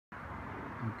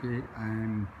Okay,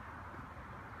 I'm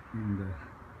in the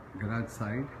garage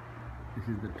side. This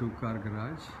is the two-car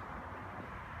garage.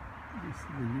 This is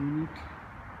the unit.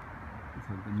 These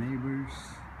are the neighbors.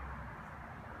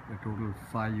 A total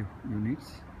 5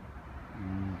 units.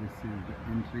 And this is the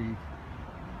entry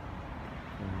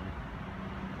for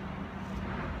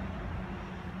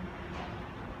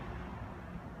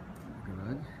the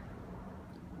garage.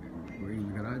 Going in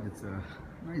the garage, it's a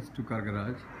nice two-car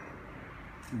garage.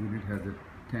 The unit has a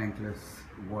tankless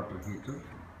water heater.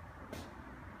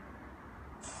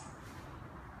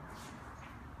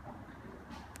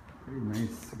 Very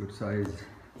nice, good size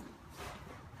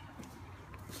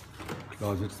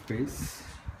closet space.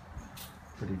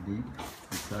 Pretty deep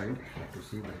inside. Hard to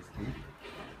see, but it's deep.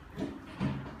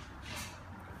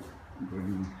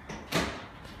 Going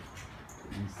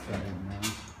inside now.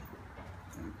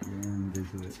 Again,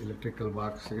 there's an electrical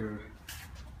box here.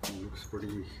 It looks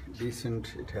pretty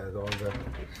decent. It has all the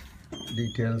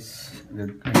details.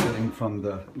 We're entering from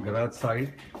the garage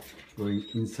side, going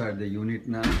inside the unit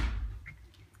now.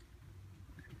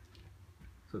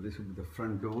 So this will be the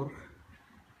front door,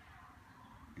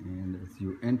 and as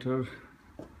you enter,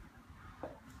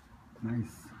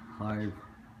 nice high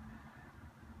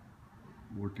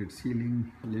vaulted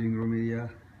ceiling, living room area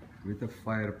with a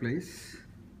fireplace,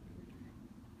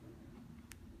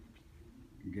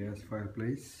 gas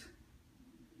fireplace,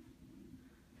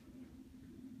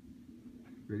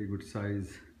 very good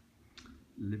size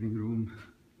living room.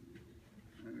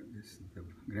 This is the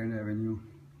Grand Avenue.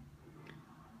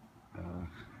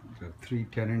 There are 3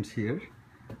 tenants here.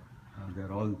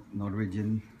 They're all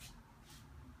Norwegian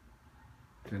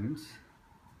tenants,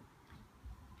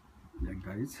 young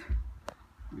guys.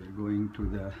 We are going to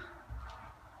the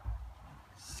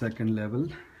second level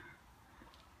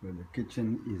where the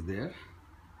kitchen is there.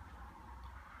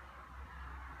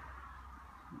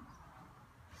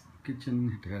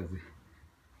 Kitchen, it has a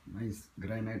nice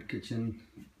granite kitchen,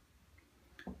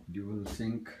 dual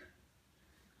sink,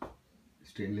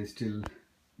 stainless steel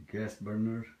gas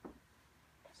burner,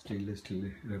 stainless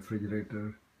steel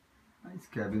refrigerator, nice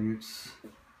cabinets,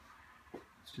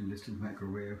 stainless steel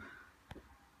microwave,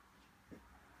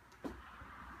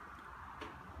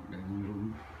 dining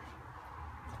room,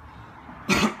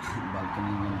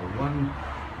 balcony number 1.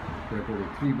 There are total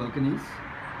 3 balconies.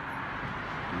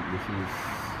 And this is,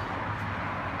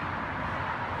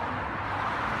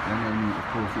 and then of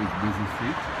course is busy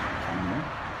street.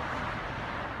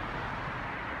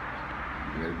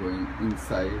 We are going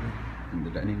inside in the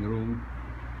dining room,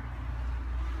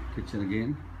 kitchen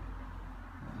again.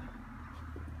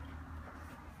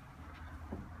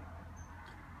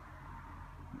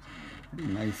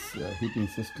 Pretty nice heating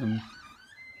system,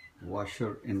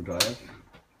 washer and dryer.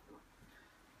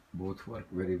 Both work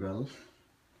very well.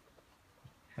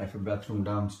 Have a bathroom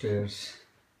downstairs.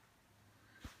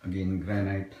 Again,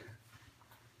 granite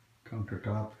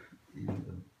countertop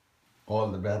in all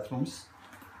the bathrooms.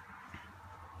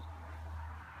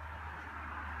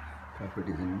 Carpet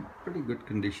is in pretty good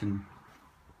condition.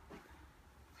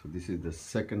 So this is the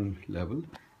second level.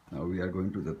 Now we are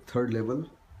going to the third level,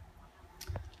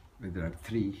 where there are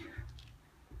 3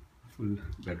 full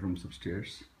bedrooms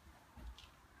upstairs.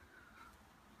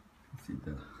 See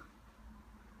the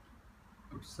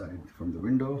outside from the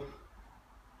window.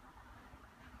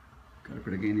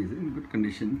 Carpet again is in good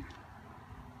condition.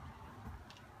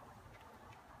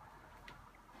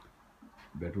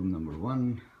 Bedroom number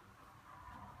 1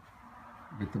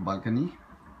 with the balcony,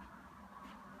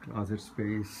 closet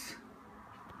space,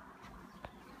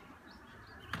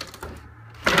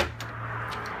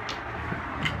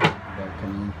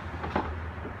 balcony,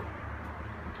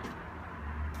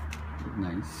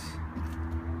 nice.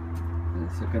 And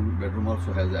the second bedroom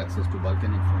also has access to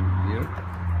balcony from here.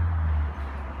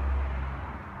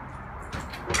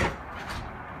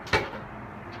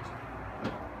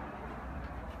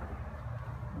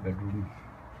 Bedroom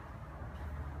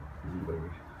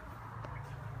number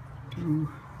 2,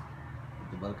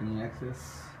 the balcony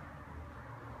access,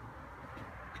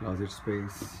 closet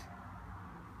space,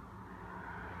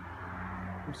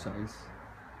 good size.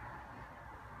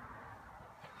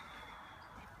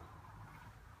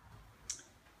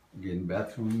 Again,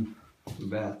 bathroom,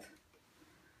 bath,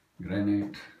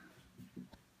 granite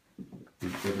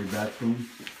with every bathroom.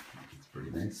 It's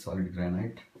pretty nice, solid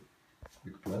granite,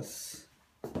 big plus.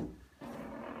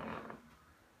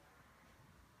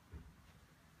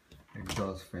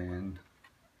 Exhaust fan,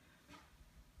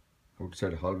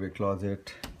 outside hallway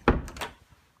closet,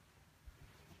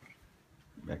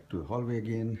 back to the hallway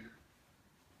again,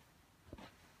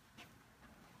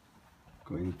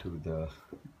 going to the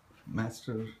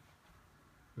master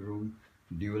room.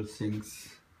 dual sinks,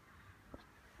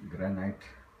 granite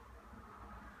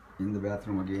in the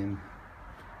bathroom again.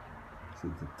 This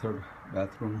is the third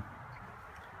bathroom.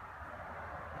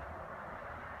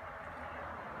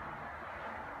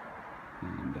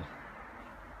 And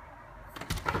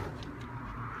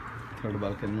third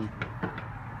balcony.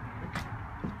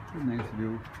 Nice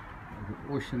view of the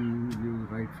ocean view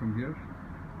right from here,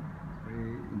 way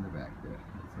in the back there.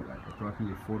 It's like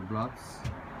approximately 4 blocks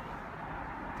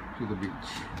to the beach.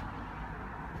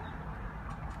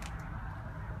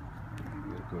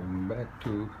 We're going back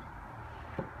to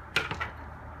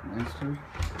Lancaster,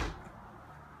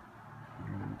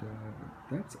 and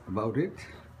that's about it.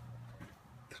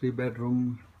 3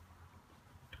 bedroom,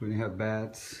 2.5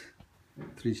 baths,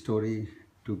 3-story,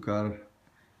 2-car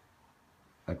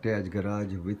attached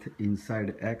garage with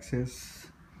inside access,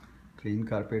 clean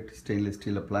carpet, stainless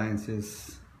steel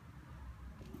appliances,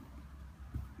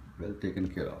 well taken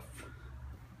care of.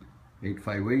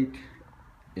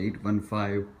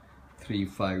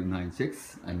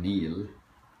 858-815-3596, Anil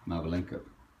Mavalenka.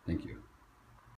 Thank you.